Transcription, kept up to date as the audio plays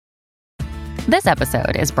This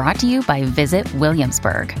episode is brought to you by Visit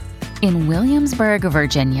Williamsburg. In Williamsburg,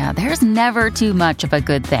 Virginia, there's never too much of a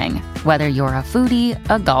good thing. Whether you're a foodie,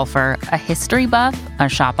 a golfer, a history buff, a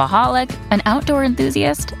shopaholic, an outdoor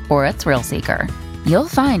enthusiast, or a thrill seeker, you'll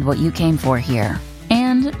find what you came for here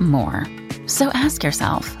and more. So ask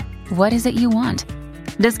yourself, what is it you want?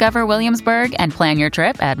 Discover Williamsburg and plan your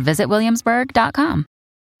trip at visitwilliamsburg.com.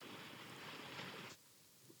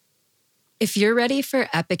 If you're ready for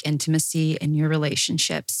epic intimacy in your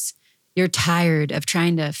relationships, you're tired of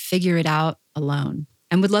trying to figure it out alone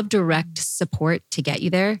and would love direct support to get you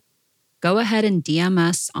there, go ahead and DM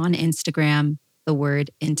us on Instagram, the word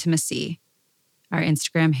intimacy. Our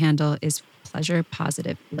Instagram handle is Pleasure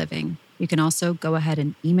Positive Living. You can also go ahead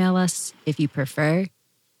and email us if you prefer,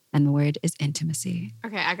 and the word is intimacy.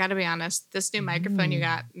 Okay, I gotta be honest. This new microphone you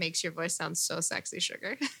got makes your voice sound so sexy,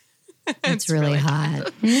 Sugar. It's really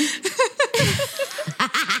hot.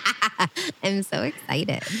 I'm so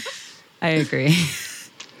excited. I agree.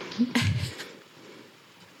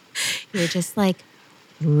 You're just like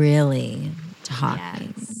really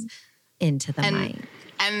talking into the mic.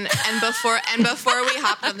 And before we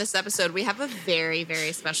hop on this episode, we have a very,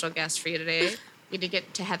 very special guest for you today. We need to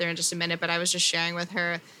get to Heather in just a minute, but I was just sharing with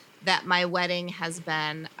her that my wedding has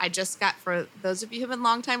been, I just got, for those of you who've been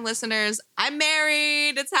longtime listeners, I'm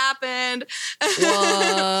married. It's happened.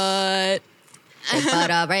 What?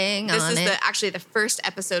 Put a ring this on is it. actually the first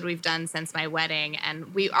episode we've done since my wedding,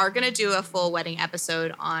 and we are going to do a full wedding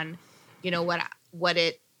episode on, what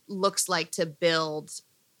it looks like to build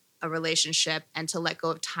a relationship and to let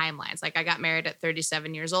go of timelines. Like, I got married at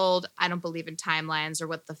 37 years old. I don't believe in timelines or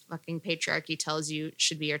what the fucking patriarchy tells you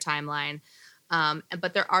should be your timeline.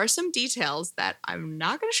 But there are some details that I'm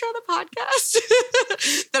not going to share on the podcast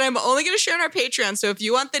that I'm only going to share on our Patreon. So if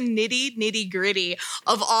you want the nitty gritty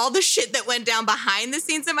of all the shit that went down behind the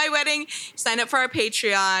scenes at my wedding, sign up for our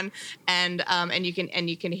Patreon and you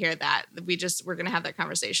can hear that. We're going to have that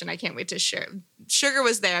conversation. I can't wait to share. Sugar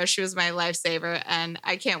was there. She was my lifesaver, and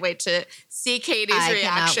I can't wait to see Katie's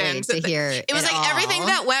reaction. Cannot wait to hear it was like all. Everything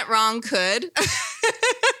that went wrong could.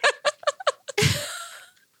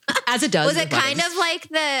 As it does. Was it kind of like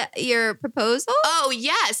your proposal? Oh,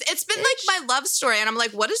 yes. It's been like my love story. And I'm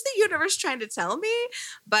like, what is the universe trying to tell me?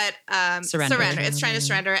 But surrender. It's trying to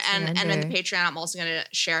surrender. And in the Patreon, I'm also going to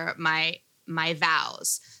share my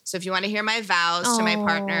vows. So if you want to hear my vows to my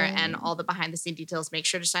partner and all the behind the scene details, make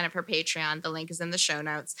sure to sign up for Patreon. The link is in the show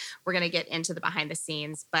notes. We're going to get into the behind the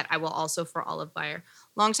scenes, but I will also, for all of our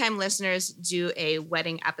longtime listeners, do a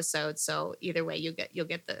wedding episode. So either way, you'll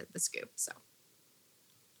get the scoop. So.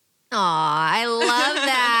 Aw, I love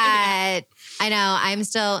that. I know. I'm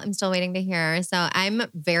still waiting to hear. So I'm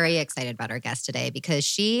very excited about our guest today because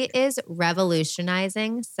she is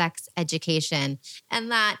revolutionizing sex education. And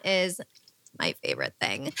that is my favorite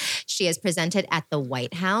thing. She is presented at the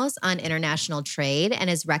White House on international trade and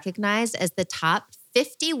is recognized as the top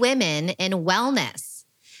 50 women in wellness.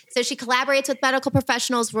 So she collaborates with medical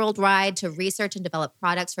professionals worldwide to research and develop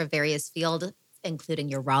products for various fields, including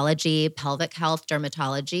urology, pelvic health,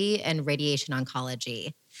 dermatology, and radiation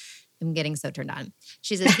oncology. I'm getting so turned on.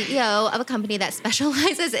 She's a CEO of a company that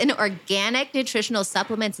specializes in organic nutritional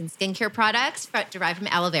supplements and skincare products derived from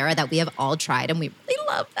aloe vera that we have all tried, and we really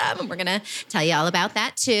love them. And we're going to tell you all about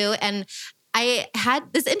that too. And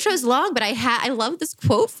this intro's long, but I love this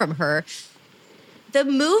quote from her. The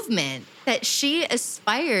movement that she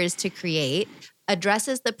aspires to create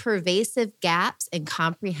addresses the pervasive gaps in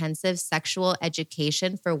comprehensive sexual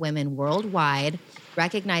education for women worldwide,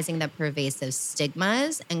 recognizing the pervasive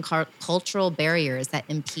stigmas and cultural barriers that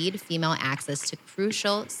impede female access to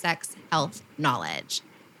crucial sex health knowledge.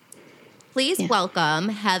 Please welcome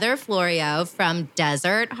Heather Florio from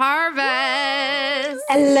Desert Harvest.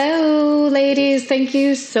 Hello, ladies. Thank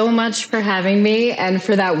you so much for having me and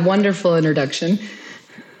for that wonderful introduction.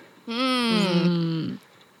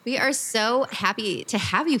 We are so happy to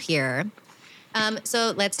have you here.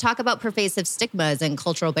 So let's talk about pervasive stigmas and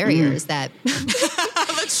cultural barriers that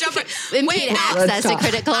let's jump impede access to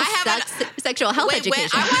critical sexual health education.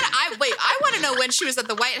 I want to know when she was at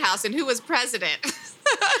the White House and who was president.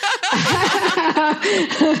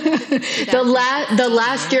 the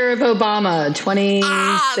last year of Obama,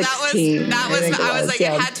 2016. I was like,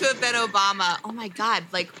 it had to have been Obama. Oh my God.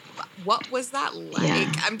 Like, what was that like?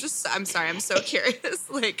 Yeah. I'm sorry. I'm so curious.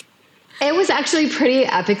 Like, it was actually pretty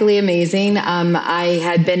epically amazing. I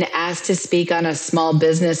had been asked to speak on a small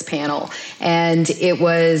business panel, and it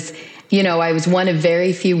was I was one of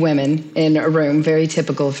very few women in a room, very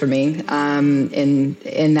typical for me,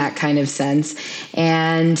 in that kind of sense.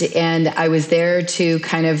 And I was there to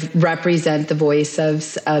kind of represent the voice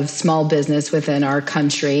of small business within our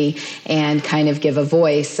country and kind of give a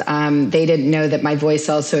voice. They didn't know that my voice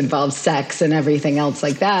also involved sex and everything else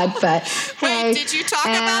like that. But wait, did you talk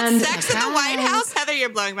about sex in the White House? Heather, you're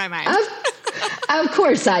blowing my mind. Of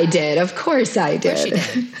course I did. Of course I did.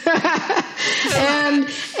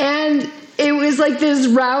 and it was like this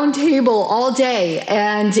round table all day,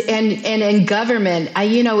 and in government,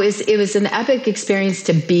 it was an epic experience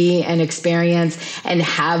to be an experience and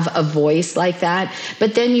have a voice like that.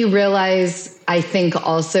 But then you realize, I think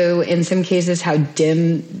also in some cases, how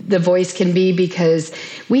dim the voice can be, because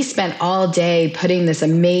we spent all day putting this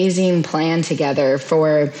amazing plan together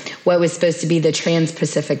for what was supposed to be the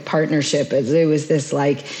Trans-Pacific Partnership. It was this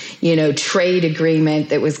trade agreement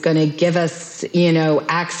that was going to give us,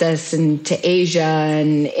 access to Asia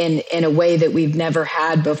and in a way that we've never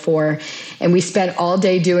had before. And we spent all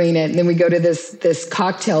day doing it. And then we go to this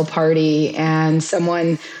cocktail party, and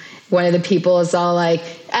one of the people is all like,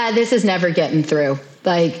 this is never getting through.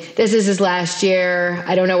 Like, this is his last year.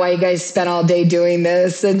 I don't know why you guys spent all day doing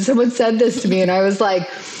this. And someone said this to me, and I was like,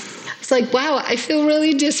 wow, I feel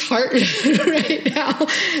really disheartened right now.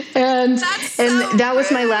 And that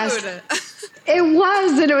was my last. It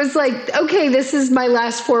was. And it was like, okay, this is my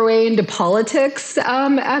last foray into politics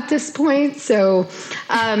at this point. So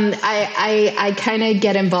I kind of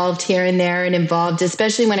get involved here and there, and involved,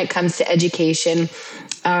 especially when it comes to education.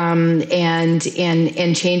 And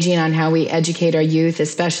changing on how we educate our youth,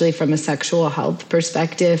 especially from a sexual health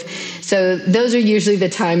perspective. So those are usually the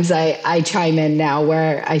times I chime in now,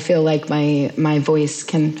 where I feel like my voice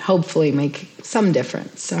can hopefully make some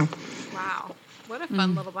difference. So, wow, what a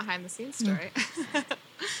fun little behind the scenes story.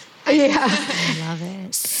 Yeah, I love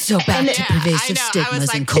it. So back to pervasive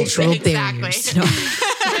stigmas and cultural barriers. No. Perfect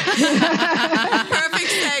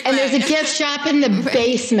segue. And there's a gift shop in the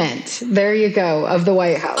basement. There you go, of the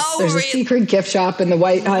White House. There's a secret gift shop in the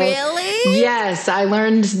White House. Really? Yes, I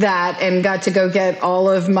learned that and got to go get all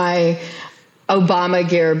of my Obama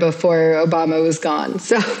gear before Obama was gone.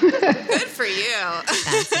 So good for you.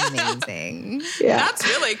 That's amazing. Yeah, that's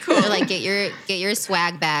really cool. So like get your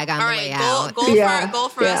swag bag on the way out. Goal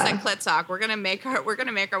for us at Clit Talk. We're gonna make our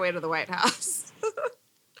way to the White House.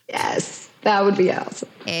 Yes, that would be awesome.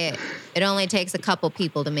 It only takes a couple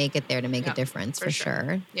people to make it there to make a difference for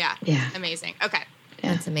sure. Yeah. Amazing. Okay.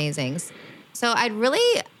 Yeah. That's amazing. So I'd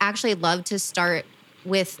really actually love to start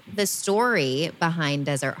with the story behind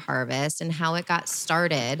Desert Harvest and how it got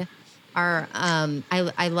started.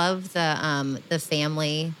 I love the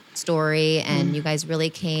family story, and you guys really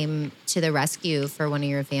came to the rescue for one of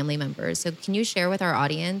your family members. So can you share with our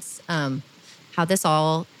audience how this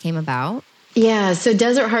all came about? Yeah, so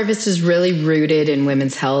Desert Harvest is really rooted in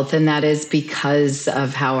women's health, and that is because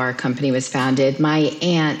of how our company was founded. My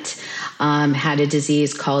aunt had a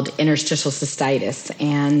disease called interstitial cystitis,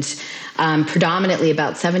 and predominantly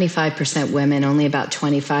about 75% women, only about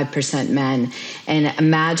 25% men. And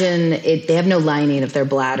imagine they have no lining of their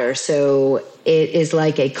bladder, so it is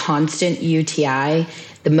like a constant UTI,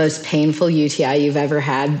 the most painful UTI you've ever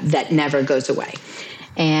had that never goes away.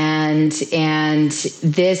 And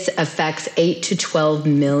this affects 8 to 12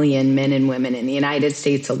 million men and women in the United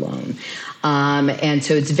States alone. And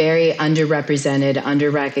so it's very underrepresented,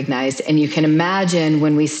 underrecognized. And you can imagine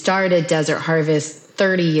when we started Desert Harvest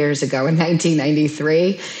 30 years ago in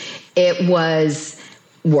 1993, it was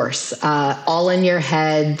worse. All in your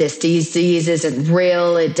head. This disease isn't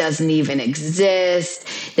real. It doesn't even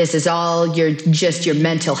exist. This is all your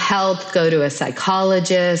mental health. Go to a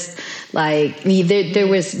psychologist. Like there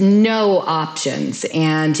was no options,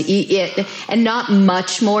 and not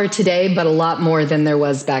much more today, but a lot more than there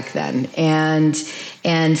was back then. And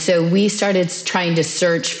so we started trying to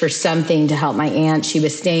search for something to help my aunt. She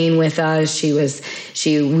was staying with us. She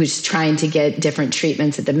was trying to get different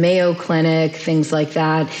treatments at the Mayo Clinic, things like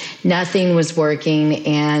that. Nothing was working,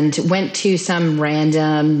 and went to some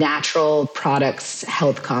random natural products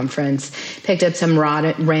health conference, picked up some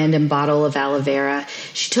random bottle of aloe vera.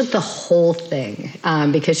 She took the whole thing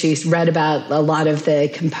because she's read about a lot of the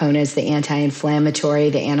components, the anti-inflammatory,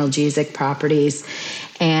 the analgesic properties.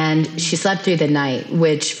 And she slept through the night,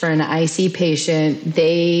 which for an IC patient,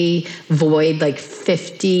 they void like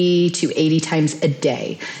 50 to 80 times a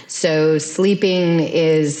day. So sleeping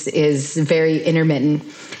is very intermittent.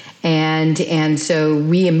 And so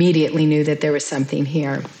we immediately knew that there was something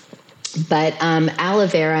here. But aloe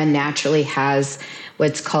vera naturally has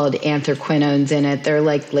what's called anthraquinones in it. They're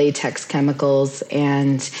like latex chemicals,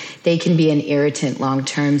 and they can be an irritant long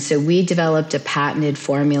term. So we developed a patented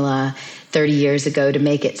formula 30 years ago to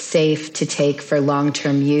make it safe to take for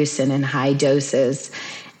long-term use and in high doses.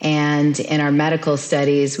 And in our medical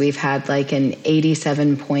studies, we've had like an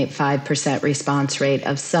 87.5% response rate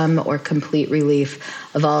of some or complete relief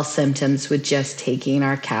of all symptoms with just taking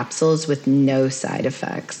our capsules with no side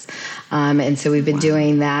effects. And so we've been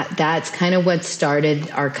doing that. That's kind of what started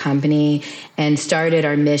our company and started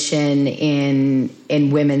our mission in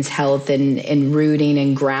women's health and rooting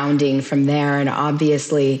and grounding from there. And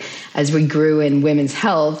obviously, as we grew in women's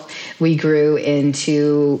health, we grew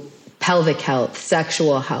into pelvic health,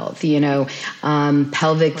 sexual health,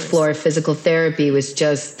 pelvic floor physical therapy was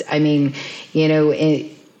just, in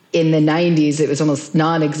the 90s, it was almost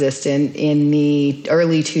non-existent. In the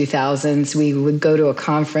early 2000s, we would go to a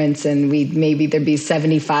conference and there'd be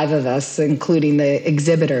 75 of us, including the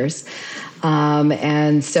exhibitors.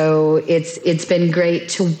 And so it's been great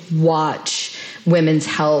to watch women's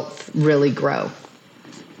health really grow.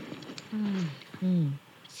 Mm-hmm.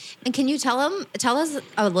 And can you tell us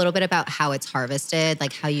a little bit about how it's harvested,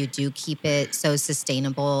 like how you do keep it so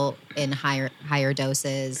sustainable in higher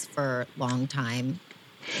doses for a long time?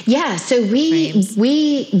 Yeah, so we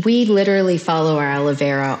literally follow our aloe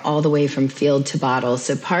vera all the way from field to bottle.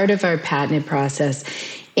 So part of our patented process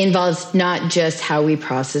involves not just how we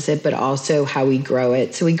process it, but also how we grow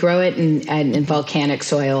it. So we grow it in volcanic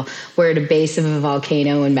soil. We're at a base of a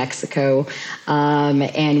volcano in Mexico,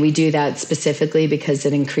 and we do that specifically because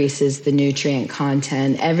it increases the nutrient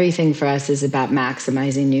content. Everything for us is about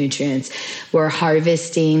maximizing nutrients. We're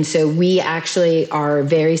harvesting, so we actually are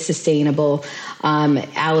very sustainable.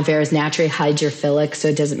 Aloe vera is naturally hydrophilic, so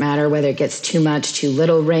it doesn't matter whether it gets too much, too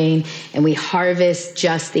little rain, and we harvest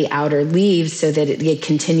just the outer leaves so that it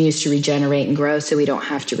continues to regenerate and grow so we don't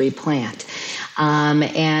have to replant.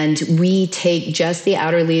 And we take just the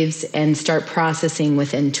outer leaves and start processing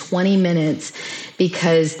within 20 minutes,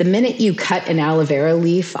 because the minute you cut an aloe vera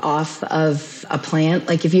leaf off of a plant,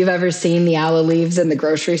 like if you've ever seen the aloe leaves in the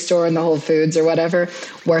grocery store in the Whole Foods or whatever,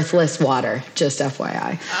 worthless water, just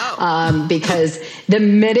FYI. Oh. Because the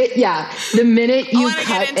minute you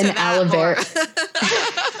cut an aloe vera,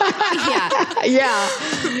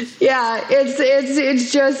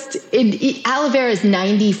 it's just aloe vera is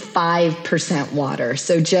 95% water.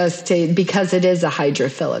 So because it is a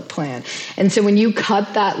hydrophilic plant, and so when you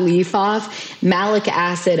cut that leaf off, malic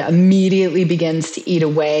acid immediately begins to eat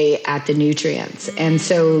away at the nutrients, and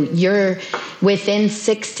so you're within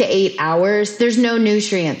 6 to 8 hours. There's no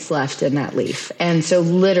nutrients left in that leaf, and so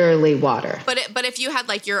literally water. But if you had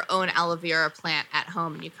like your own aloe vera plant at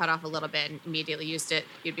home and you cut off a little bit and immediately used it,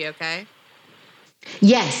 you'd be okay?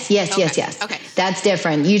 Yes. Okay. That's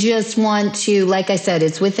different. You just want to, like I said,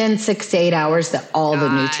 it's within 6 to 8 hours that all the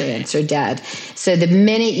nutrients are dead. So the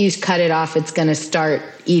minute you cut it off, it's going to start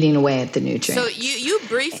eating away at the nutrients. So you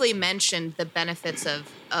briefly mentioned the benefits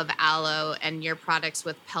of aloe and your products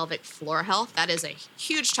with pelvic floor health. That is a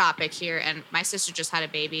huge topic here, and my sister just had a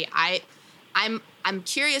baby. I'm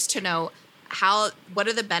curious to know what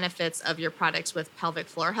are the benefits of your products with pelvic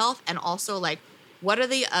floor health, and also like what are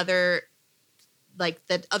the other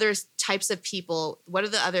types of people, what are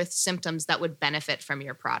the other symptoms that would benefit from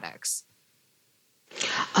your products?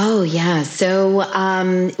 Oh, yeah. So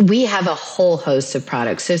we have a whole host of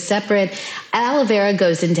products. So separate, aloe vera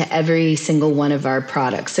goes into every single one of our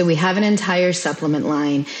products. So we have an entire supplement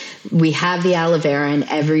line. We have the aloe vera in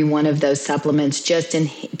every one of those supplements just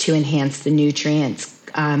to enhance the nutrients.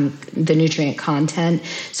 The nutrient content.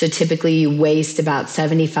 So typically you waste about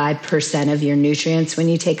 75% of your nutrients when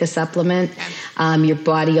you take a supplement. Okay. Your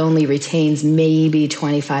body only retains maybe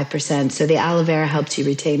 25%. So the aloe vera helps you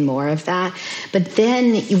retain more of that. But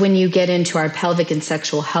then when you get into our pelvic and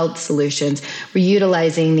sexual health solutions, we're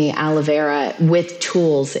utilizing the aloe vera with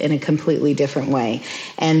tools in a completely different way.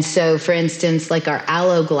 And so, for instance, like our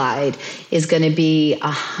Aloe Glide is going to be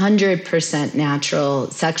 100%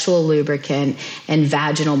 natural sexual lubricant and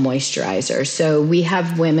vaginal moisturizer. So we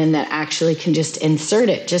have women that actually can just insert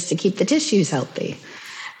it just to keep the tissues healthy.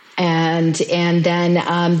 And then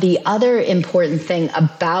the other important thing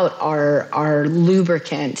about our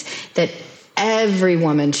lubricant that every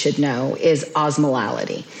woman should know is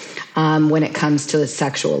osmolality. when it comes to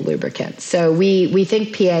sexual lubricants. So we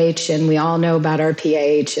think pH, and we all know about our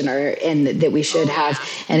pH and that we should have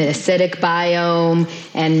an acidic biome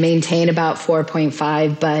and maintain about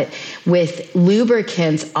 4.5. But with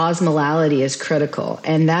lubricants, osmolality is critical,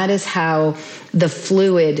 and that is how the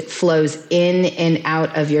fluid flows in and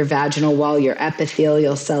out of your vaginal wall, your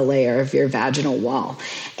epithelial cell layer of your vaginal wall.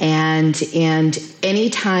 And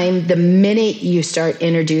anytime, the minute you start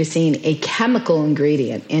introducing a chemical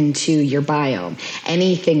ingredient into your biome,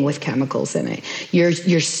 anything with chemicals in it,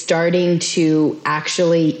 you're starting to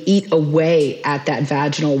actually eat away at that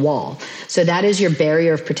vaginal wall. So that is your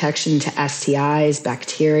barrier of protection to STIs,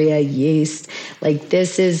 bacteria, yeast. Like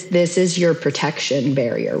this is your protection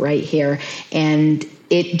barrier right here. And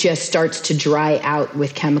it just starts to dry out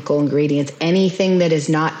with chemical ingredients, anything that is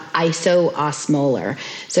not isoosmolar.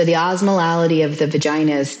 So the osmolality of the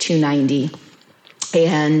vagina is 290.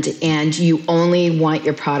 And you only want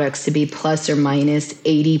your products to be plus or minus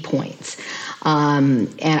 80 points.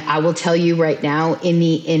 And I will tell you right now, in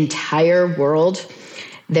the entire world,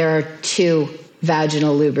 there are 2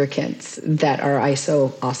 vaginal lubricants that are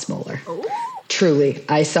isoosmolar. Ooh. Truly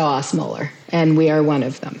isoosmolar, and we are one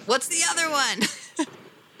of them. What's the other one?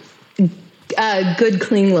 Good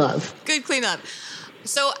Clean Love. Good Clean Love.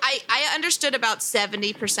 So I understood about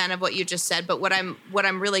 70% of what you just said, but what I'm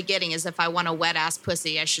really getting is if I want a wet ass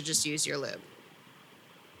pussy, I should just use your lube.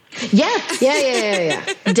 Yeah.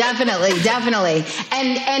 Definitely.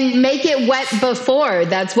 And make it wet before.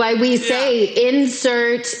 That's why we say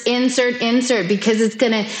insert, because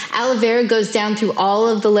aloe vera goes down through all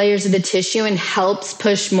of the layers of the tissue and helps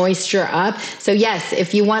push moisture up. So yes,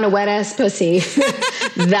 if you want a wet ass pussy,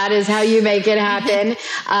 that is how you make it happen.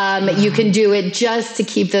 You can do it just to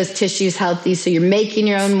keep those tissues healthy. So you're making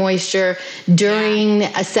your own moisture during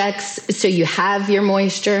a sex, so you have your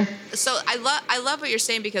moisture. So I love what you're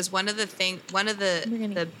saying, because one of the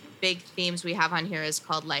big themes we have on here is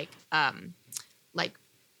called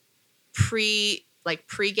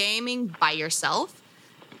pre-gaming by yourself.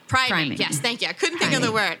 Priming. Yes, thank you. I couldn't think of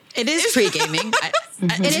the word. It is pre-gaming.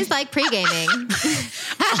 It is like pre-gaming.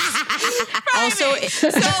 Also, so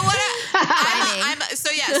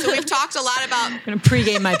we've talked a lot about. I'm going to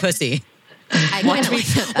pre-game my pussy. Watch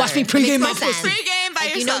me pre-game my pussy. Pre-game by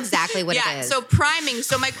yourself. You know exactly what it is. So priming.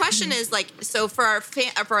 So my question is so for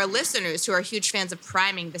our listeners who are huge fans of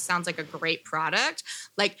priming, this sounds like a great product.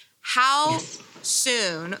 Like how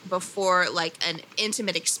soon before like an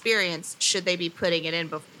intimate experience should they be putting it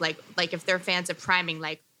in? Like if they're fans of priming,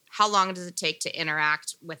 like how long does it take to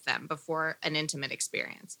interact with them before an intimate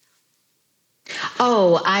experience?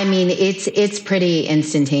 Oh, I mean, it's pretty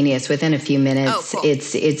instantaneous. Within a few minutes, cool.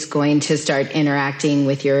 it's going to start interacting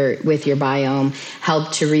with your biome,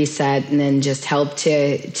 help to reset, and then just help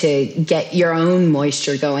to get your own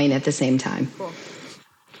moisture going at the same time. Cool.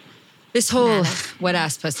 This whole wet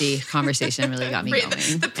ass pussy conversation really got me going.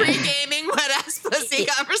 The pre-gaming wet ass pussy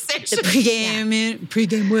conversation. The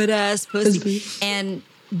pre-game wet ass pussy. And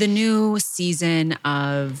the new season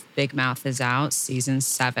of Big Mouth is out, season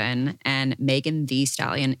 7, and Megan Thee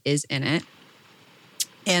Stallion is in it.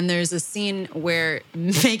 And there's a scene where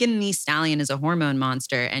Megan Thee Stallion is a hormone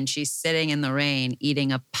monster, and she's sitting in the rain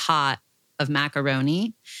eating a pot of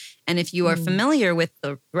macaroni. And if you are familiar with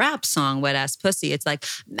the rap song Wet Ass Pussy, it's like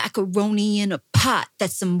macaroni in a pot,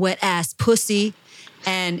 that's some wet ass pussy.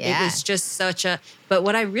 And it was just such a, but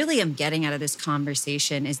what I really am getting out of this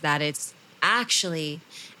conversation is that it's actually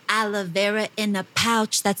aloe vera in a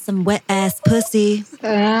pouch, that's some wet ass pussy.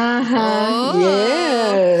 Yes.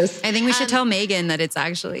 I think we should tell Megan that it's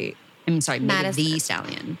actually, Megan Thee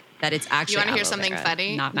Stallion, that it's actually You want to hear aloe something vera,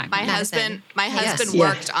 funny? not macaroni. My husband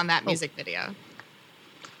worked on that music video.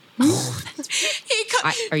 He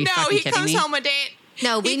comes home a day.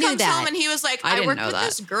 No, we knew that. He comes home and he was like, I worked with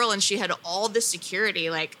this girl and she had all this security.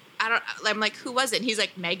 Like, I'm like, who was it? And he's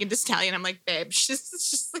like, Megan Thee Stallion. I'm like, babe,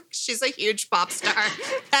 she's a huge pop star.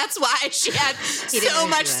 That's why she had so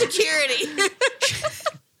much security.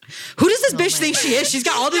 Who does this bitch think she is? She's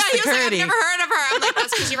got all this security. He was like, I've never heard of her. I'm like,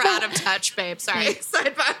 that's because you're out of touch, babe. Sorry.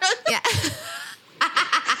 Sidebar. Yeah.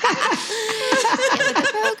 Get with the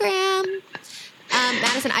program.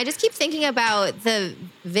 Madison, I just keep thinking about the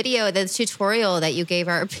video, the tutorial that you gave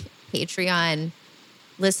our Patreon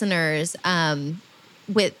listeners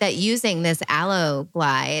with that using this aloe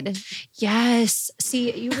glide. Yes.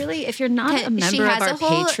 See, you really, if you're not a member of our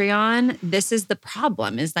Patreon, this is the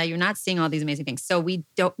problem, is that you're not seeing all these amazing things. So we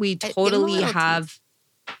totally have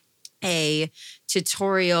a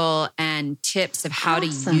tutorial and tips of how to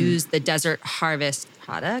use the Desert Harvest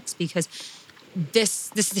products, because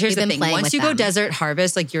here's You've the been thing. playing Once with you go them. Desert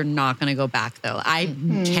Harvest, like you're not going to go back though. I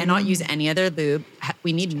cannot use any other lube.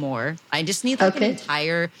 We need more. I just need like an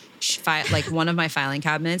entire, like one of my filing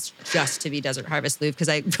cabinets just to be Desert Harvest lube because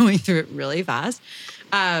I'm going through it really fast.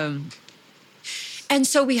 And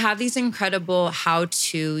so we have these incredible how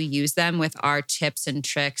to use them with our tips and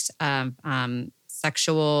tricks,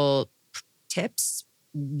 sexual tips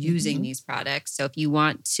using these products. So if you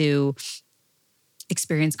want to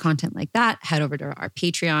experience content like that, head over to our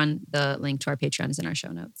Patreon. The link to our Patreon is in our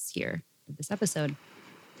show notes here for this episode.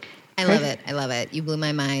 I love it. I love it. You blew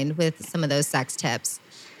my mind with some of those sex tips.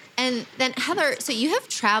 And then Heather, so you have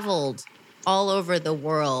traveled all over the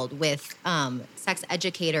world with sex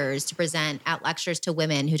educators to present at lectures to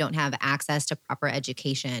women who don't have access to proper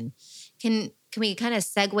education. Can we kind of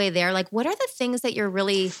segue there? Like, what are the things that you're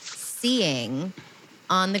really seeing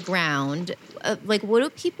on the ground? Like, what do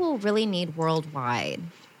people really need worldwide?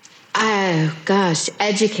 Oh gosh,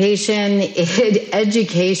 education,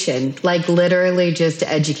 like literally just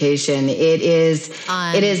education. It is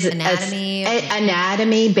anatomy,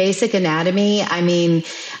 basic anatomy. I mean,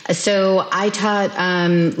 so I taught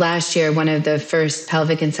last year one of the first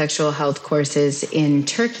pelvic and sexual health courses in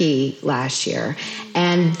Turkey last year.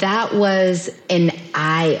 And that was an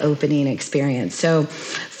eye-opening experience. So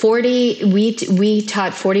we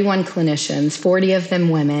taught 41 clinicians, 40 of them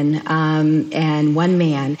women, and one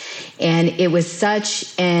man. And it was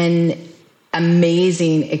such an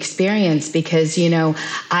amazing experience because,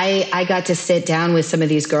 I got to sit down with some of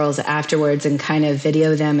these girls afterwards and kind of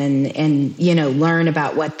video them and learn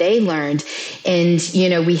about what they learned. And,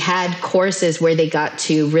 we had courses where they got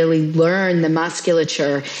to really learn the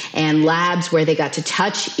musculature and labs where they got to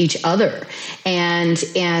touch each other. And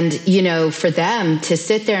for them to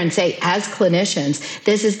sit there and say, as clinicians,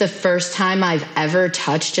 this is the first time I've ever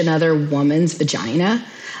touched another woman's vagina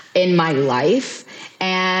in my life.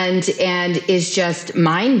 And is just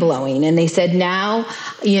mind blowing. And they said, now,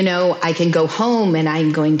 I can go home and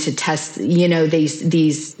I'm going to test,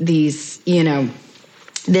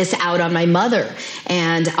 this out on my mother,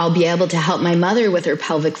 and I'll be able to help my mother with her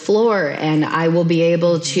pelvic floor, and I will be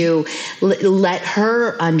able to let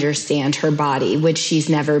her understand her body, which she's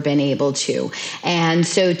never been able to. And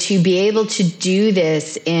so to be able to do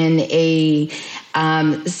this in a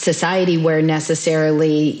society where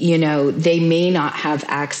necessarily, they may not have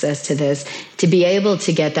access to this, to be able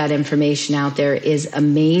to get that information out there is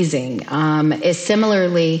amazing.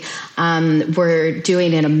 Similarly, we're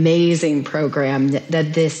doing an amazing program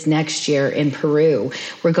that this next year in Peru.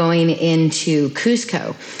 We're going into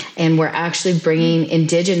Cusco, and we're actually bringing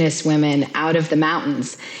indigenous women out of the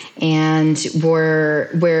mountains. And we're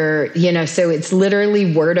so it's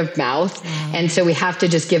literally word of mouth. Wow. And so we have to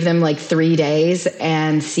just give them like 3 days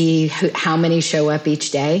and see how many show up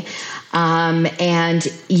each day. We're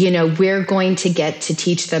going to get to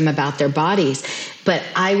teach them about their bodies. But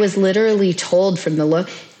I was literally told from the look,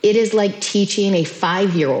 it is like teaching a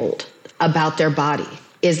 5-year-old about their body.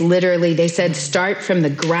 They said, start from the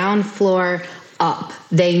ground floor up.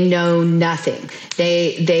 They know nothing.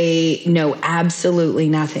 They know absolutely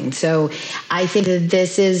nothing. So I think that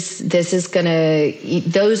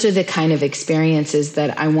those are the kind of experiences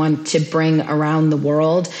that I want to bring around the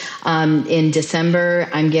world. In December,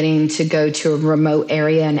 I'm getting to go to a remote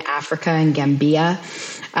area in Africa, in Gambia,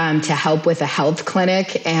 to help with a health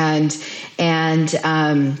clinic.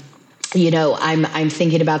 I'm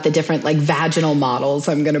thinking about the different like vaginal models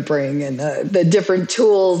I'm going to bring and the different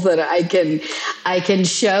tools that I can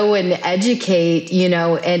show and educate,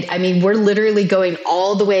 and I mean, we're literally going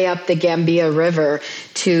all the way up the Gambia River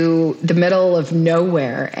to the middle of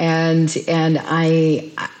nowhere. And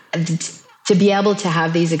to be able to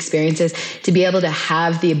have these experiences, to be able to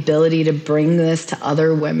have the ability to bring this to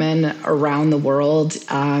other women around the world,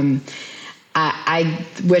 I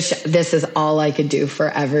wish this is all I could do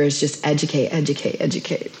forever, is just educate.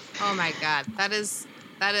 Oh my God. That is,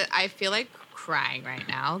 I feel like crying right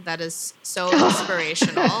now. That is so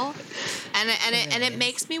inspirational. And it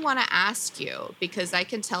makes me want to ask you, because I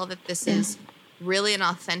can tell that this is really an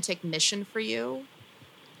authentic mission for you.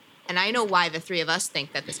 And I know why the three of us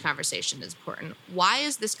think that this conversation is important. Why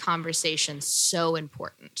is this conversation so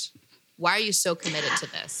important? Why are you so committed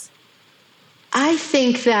to this? I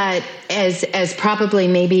think that as probably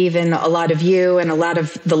maybe even a lot of you and a lot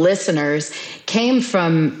of the listeners came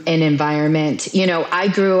from an environment, I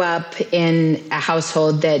grew up in a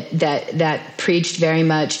household that preached very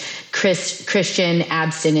much Christian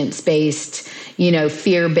abstinence-based,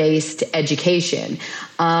 fear-based education.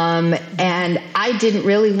 And I didn't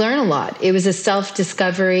really learn a lot. It was a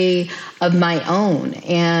self-discovery of my own.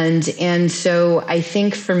 And so I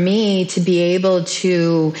think for me to be able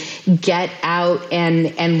to get out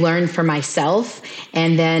and learn for myself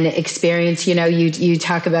and then experience, you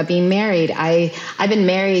talk about being married. I've been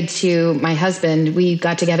married to my husband. We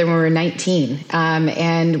got together when we were 19.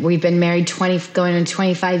 And we've been married going on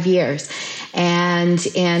 25 years. And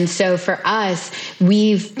so for us,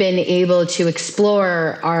 we've been able to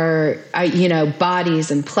explore our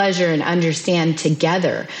bodies and pleasure and understand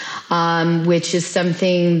together, which is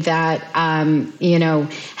something that,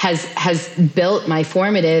 has built my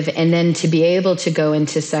formative. And then to be able to go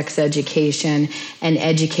into sex education and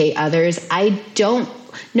educate others,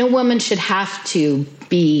 no woman should have to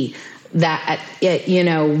be that,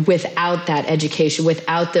 without that education,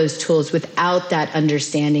 without those tools, without that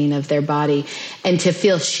understanding of their body, and to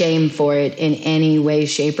feel shame for it in any way,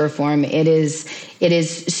 shape, or form. It is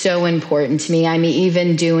so important to me. I'm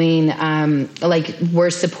even doing, we're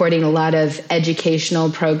supporting a lot of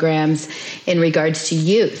educational programs in regards to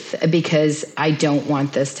youth, because I don't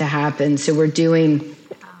want this to happen. So we're doing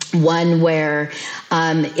one where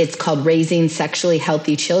it's called Raising Sexually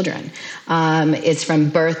Healthy Children. It's from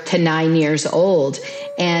birth to 9 years old.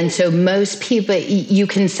 And so most people, you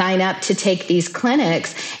can sign up to take these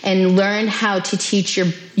clinics and learn how to teach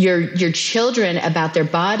your children about their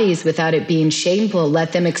bodies without it being shameful.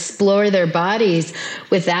 Let them explore their bodies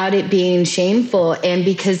without it being shameful. And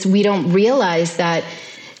because we don't realize that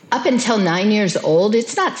up until 9 years old,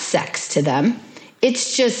 it's not sex to them.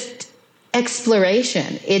 It's just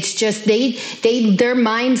exploration. It's just their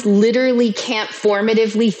minds literally can't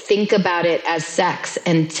formatively think about it as sex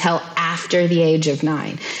until after the age of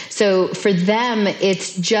 9. So for them,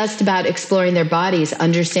 it's just about exploring their bodies,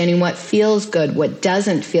 understanding what feels good, what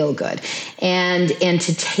doesn't feel good, and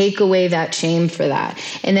to take away that shame for that.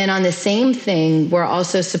 And then on the same thing, we're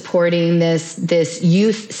also supporting this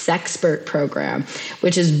youth sexpert program,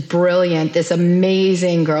 which is brilliant. This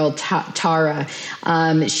amazing girl, Tara,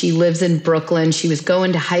 she lives in Brooklyn. She was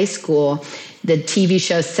going to high school. The TV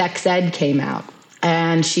show Sex Ed came out,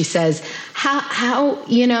 and she says, how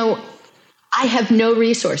I have no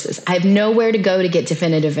resources. I have nowhere to go to get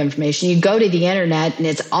definitive information. You go to the internet and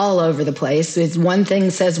it's all over the place. It's one thing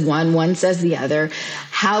says one says the other.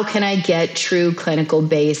 How can I get true clinical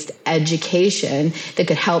based education that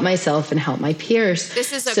could help myself and help my peers?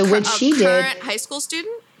 This is what she current did, high school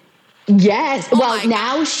student? Yes. Oh well,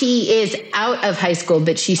 now she is out of high school,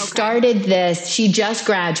 but she started this. She just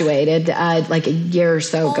graduated like a year or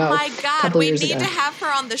so ago. Oh my God. We need to have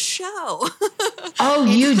her on the show. Oh,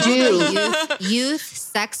 you do.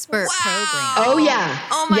 Youth Sexpert program. Oh yeah.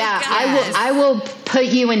 Oh my God. I will put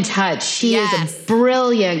you in touch. She is a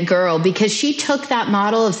brilliant girl, because she took that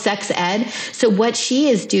model of sex ed. So what she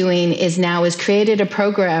is doing is created a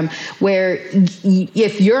program where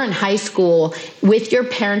if you're in high school, with your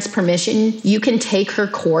parents' permission, you can take her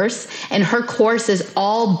course, and her course is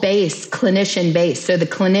all clinician based. So the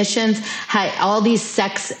clinicians had all these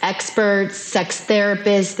sex experts, sex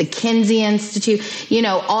therapists, the Kinsey Institute,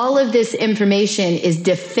 all of this information is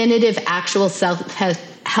definitive, actual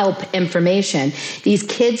self-help information. These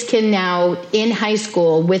kids can now, in high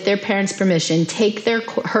school, with their parents' permission, take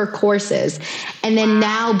her courses, and then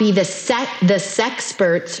now be the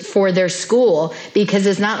sexperts for their school, because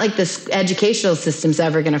it's not like the educational system's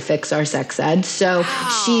ever going to fix our sex ed. So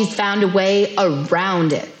she's found a way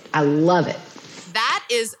around it. I love it. That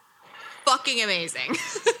is fucking amazing.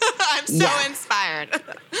 I'm so inspired.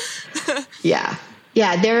 Yeah,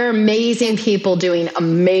 there are amazing people doing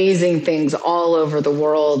amazing things all over the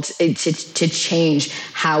world to change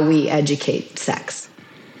how we educate sex.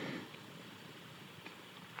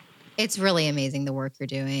 It's really amazing the work you're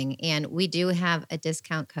doing. And we do have a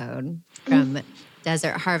discount code from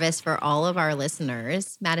Desert Harvest for all of our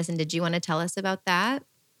listeners. Madison, did you want to tell us about that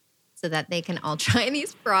so that they can all try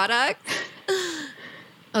these products?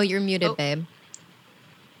 Oh, you're muted, babe.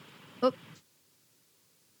 Oh.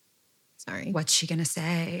 Sorry. What's she going to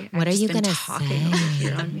say? What are you going to say? Over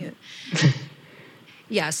here on mute.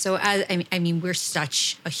 Yeah, so we're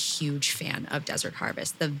such a huge fan of Desert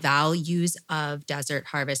Harvest. The values of Desert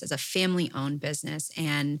Harvest as a family-owned business,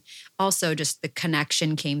 and also just the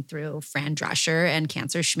connection came through Fran Drescher and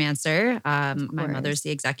Cancer Schmancer. My mother's the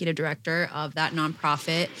executive director of that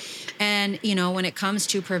nonprofit. And, when it comes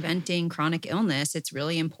to preventing chronic illness, it's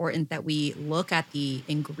really important that we look at the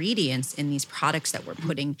ingredients in these products that we're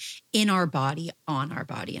putting in our body, on our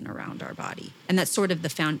body, and around our body. And that's sort of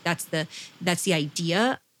that's the idea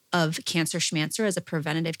of Cancer Schmancer as a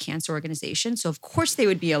preventative cancer organization. So of course they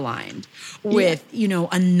would be aligned with,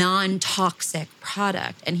 a non-toxic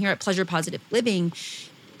product. And here at Pleasure Positive Living,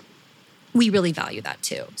 we really value that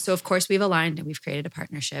too. So of course we've aligned and we've created a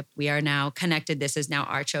partnership. We are now connected. This is now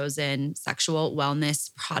our chosen sexual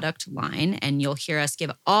wellness product line. And you'll hear us give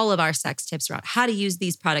all of our sex tips about how to use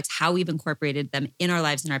these products, how we've incorporated them in our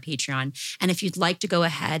lives in our Patreon. And if you'd like to go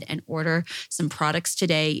ahead and order some products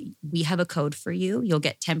today, we have a code for you. You'll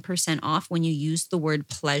get 10% off when you use the word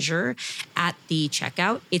pleasure at the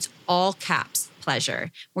checkout. It's all caps, pleasure.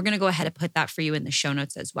 We're going to go ahead and put that for you in the show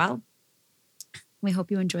notes as well. We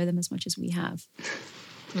hope you enjoy them as much as we have.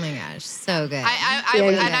 Oh my gosh, so good.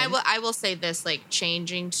 I will say this, like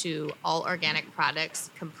changing to all organic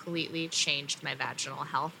products completely changed my vaginal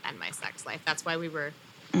health and my sex life. That's why we were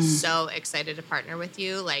so excited to partner with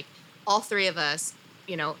you. Like all three of us,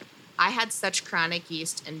 I had such chronic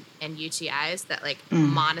yeast and UTIs that like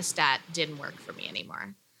Monistat didn't work for me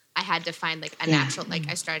anymore. I had to find like a natural,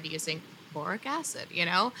 I started using boric acid,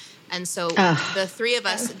 And so the three of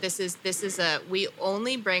us, we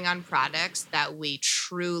only bring on products that we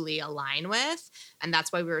truly align with. And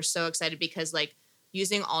that's why we were so excited, because like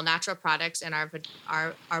using all natural products in our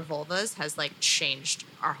vulvas has like changed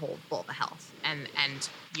our whole vulva health. And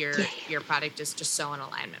your product is just so in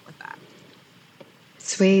alignment with that.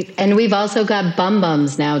 Sweet. And we've also got bum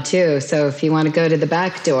bums now too. So if you want to go to the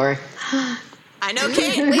back door. I know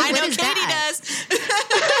Katie does. What is that?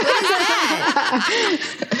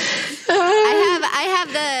 I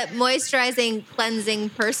have the moisturizing, cleansing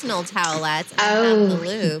personal towelettes. I have the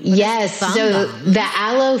lube. Yes. So the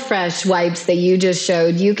Aloe Fresh wipes that you just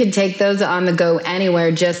showed, you can take those on the go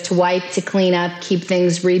anywhere, just to wipe, to clean up, keep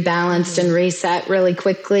things rebalanced and reset really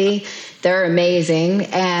quickly. They're amazing.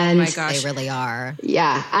 And oh my gosh, they really are.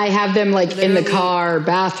 Yeah. I have them like literally in the car,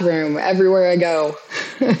 bathroom, everywhere I go.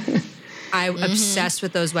 I'm obsessed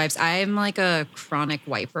with those wipes. I'm like a chronic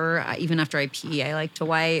wiper. Even after I pee, I like to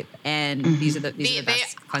wipe. And these are the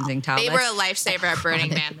best cleansing towels. They were a lifesaver at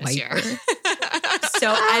Burning Man this year.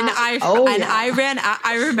 So, I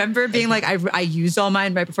remember being like, I used all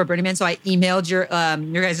mine right before Burning Man. So I emailed your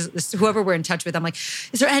guys, whoever we're in touch with. I'm like,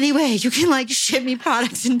 is there any way you can like ship me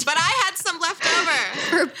products? But I had some left over.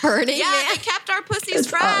 For Burning Man? Yeah, we kept our pussies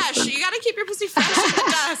fresh. Awesome. You got to keep your pussy fresh in the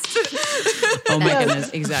dust. Oh my goodness,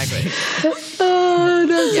 exactly. Oh,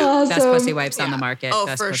 that's awesome. Best pussy wipes on the market. Oh,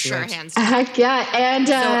 best for sure, wipes. hands down. Heck yeah. And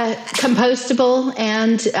compostable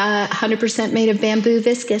and 100% made of bamboo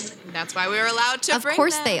viscous. That's why we were allowed to bring Of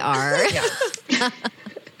course them. they are.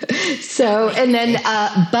 So, and then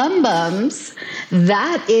Bum Bums,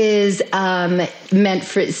 that is meant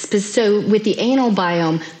for, so with the anal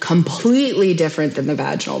biome, completely different than the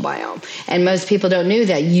vaginal biome. And most people don't know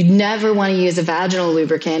that. You never want to use a vaginal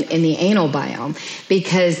lubricant in the anal biome,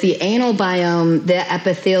 because the anal biome, the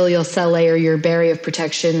epithelial cell layer, your barrier of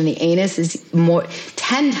protection in the anus, is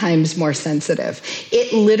 10 times more sensitive.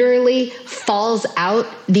 It literally falls out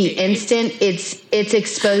the instant it's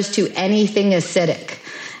exposed to anything acidic.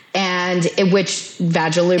 And which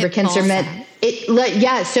vaginal lubricants are meant.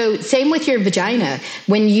 So same with your vagina.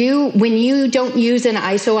 When you don't use an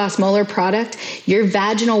isoosmolar product, your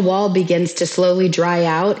vaginal wall begins to slowly dry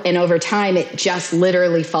out, and over time it just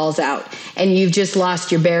literally falls out, and you've just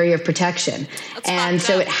lost your barrier of protection. And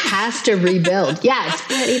so it has to rebuild. Yeah, it's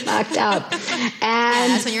pretty fucked up.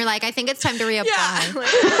 And that's when you're like, I think it's time to reapply.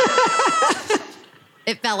 Yeah.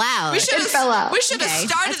 It fell out. We should have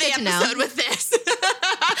started the episode with this.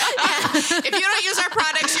 If you don't use our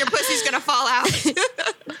products, your pussy's going to fall out.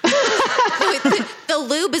 The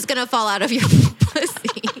lube is going to fall out of your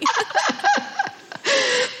pussy.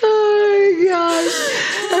 Oh my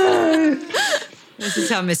gosh. This is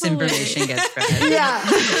how misinformation gets spread. Yeah.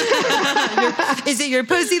 Is it your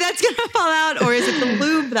pussy that's going to fall out, or is it the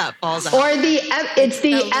lube that falls out? Or it's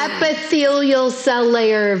the epithelial cell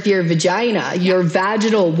layer of your vagina. Yeah. Your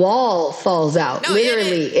vaginal wall falls out. No,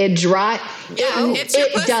 literally, it dries. Yeah, it's your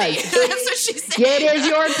pussy. Does. That's what she's saying. It is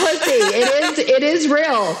your pussy. It is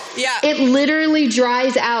real. Yeah. It literally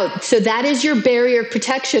dries out. So that is your barrier of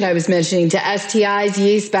protection I was mentioning to STIs,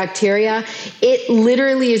 yeast, bacteria. It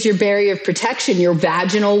literally is your barrier of protection, your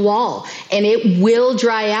vaginal wall. And it will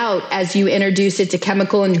dry out as you introduce it to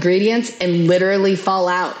chemical ingredients and literally fall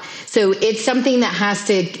out. So it's something that has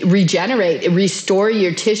to regenerate, restore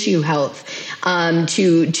your tissue health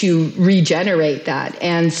to regenerate that.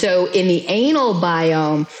 And so in the anal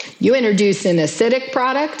biome, you introduce an acidic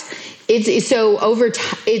product. It's so over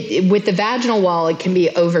time, with the vaginal wall, it can be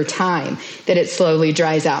over time that it slowly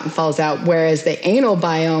dries out and falls out. Whereas the anal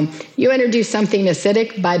biome, you introduce something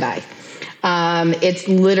acidic, bye-bye. It's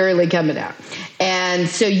literally coming out. And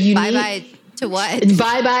so you Bye-bye to what?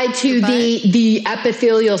 Bye-bye to the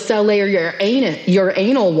epithelial cell layer, your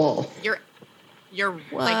anal wall. You're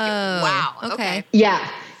like, wow. Okay. Yeah.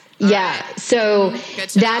 Yeah. Right. So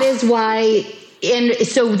that is why, and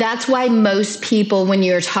so that's why most people, when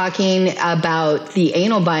you're talking about the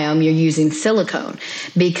anal biome, you're using silicone,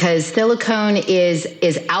 because silicone is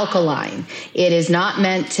alkaline. It is not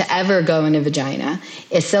meant to ever go in a vagina.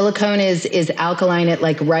 Silicone is alkaline at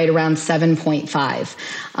like right around 7.5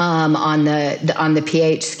 on the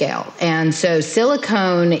pH scale. And so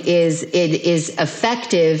silicone is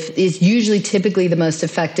effective, is usually typically the most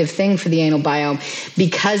effective thing for the anal biome,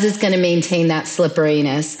 because it's going to maintain that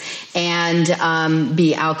slipperiness and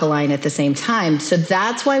be alkaline at the same time. So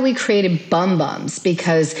that's why we created Bum Bums,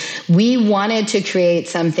 because we wanted to create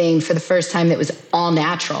something for the first time that was all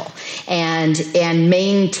natural and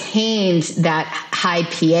maintained that high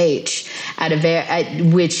pH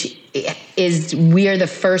which is, we are the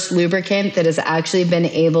first lubricant that has actually been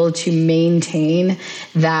able to maintain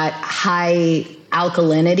that high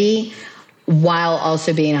alkalinity while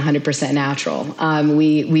also being 100% natural.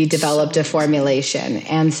 We developed a formulation,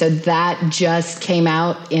 and so that just came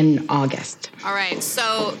out in August. All right,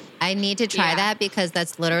 so I need to try that, because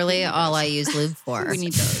that's literally all I use lube for. We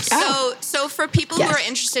need those. So for people who are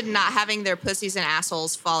interested in not having their pussies and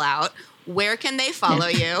assholes fall out, where can they follow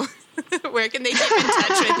you? Where can they keep in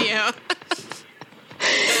touch with you?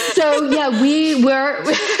 So yeah, we're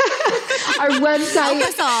our website.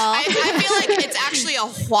 I feel like it's actually a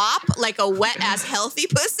whop, like a wet ass healthy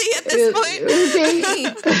pussy at this point.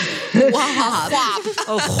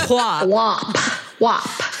 Whop.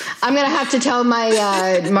 I'm gonna have to tell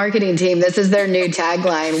my marketing team this is their new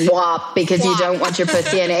tagline, WAP, because you don't want your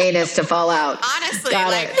pussy and anus to fall out. Honestly,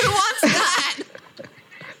 who wants that?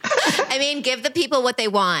 I mean, give the people what they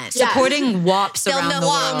want. Supporting WAPs around the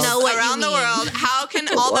world. Around the world. How can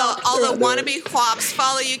all the wannabe WAPs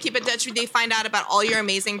follow you, keep in touch with you, find out about all your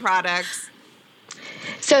amazing products?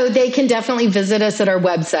 So they can definitely visit us at our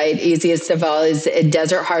website. Easiest of all is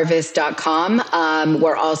desertharvest.com.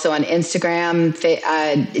 We're also on Instagram,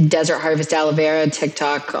 Desert Harvest Aloe Vera,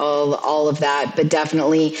 TikTok, all of that. But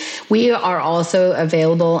definitely, we are also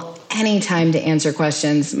available anytime to answer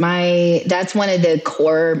questions. That's one of the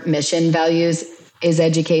core mission values is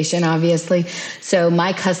education, obviously. So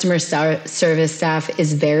my customer service staff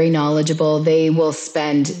is very knowledgeable. They've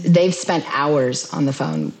spent hours on the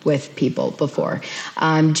phone with people before,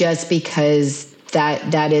 just because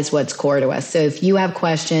that is what's core to us. So if you have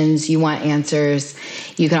questions, you want answers,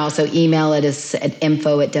 you can also email us at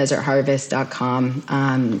info@desertharvest.com,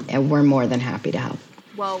 and we're more than happy to help.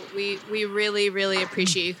 Well, we really, really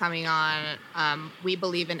appreciate you coming on. We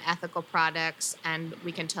believe in ethical products, and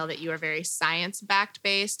we can tell that you are very science-backed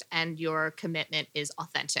based, and your commitment is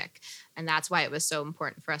authentic. And that's why it was so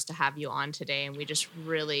important for us to have you on today. And we just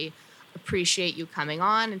really appreciate you coming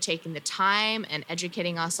on and taking the time and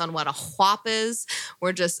educating us on what a whop is.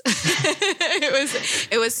 We're just,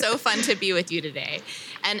 it was so fun to be with you today.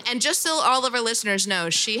 And just so all of our listeners know,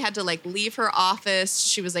 she had to leave her office.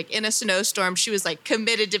 She was in a snowstorm. She was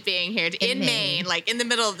committed to being here in Maine, in the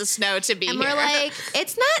middle of the snow to be here. And we're like,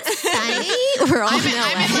 it's not sunny. We're all I'm in a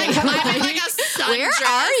sundress. Where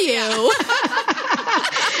are you?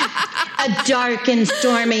 A dark and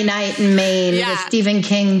stormy night in Maine with Stephen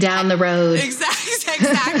King down the road.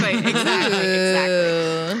 Exactly.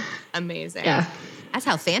 Amazing. Yeah. That's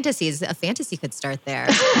how a fantasy could start there.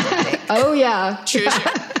 Oh yeah. Choose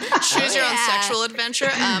your own sexual adventure.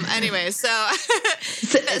 Anyway, so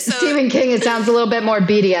Stephen King, it sounds a little bit more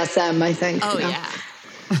BDSM, I think. Oh yeah.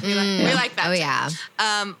 We like that. Oh, yeah.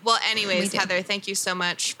 Well, anyways, Heather, thank you so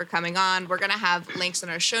much for coming on. We're going to have links in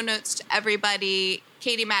our show notes to everybody.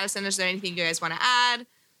 Katie, Madison, is there anything you guys want to add?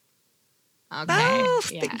 Okay.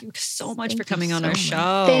 Thank you so much for coming on our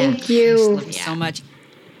show. Thank you. Love you so much.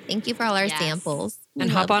 Thank you for all our samples. And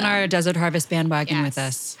hop on our Desert Harvest bandwagon with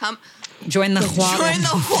us. Join the WAP. Join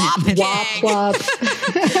the WAP WAP.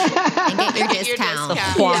 And get your discount.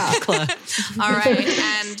 WAP Club. All right.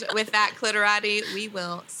 And with that, Clitorati, we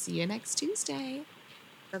will see you next Tuesday.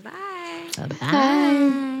 Bye-bye.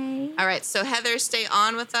 Bye-bye. All right. So, Heather, stay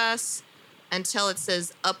on with us until it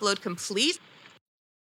says upload complete.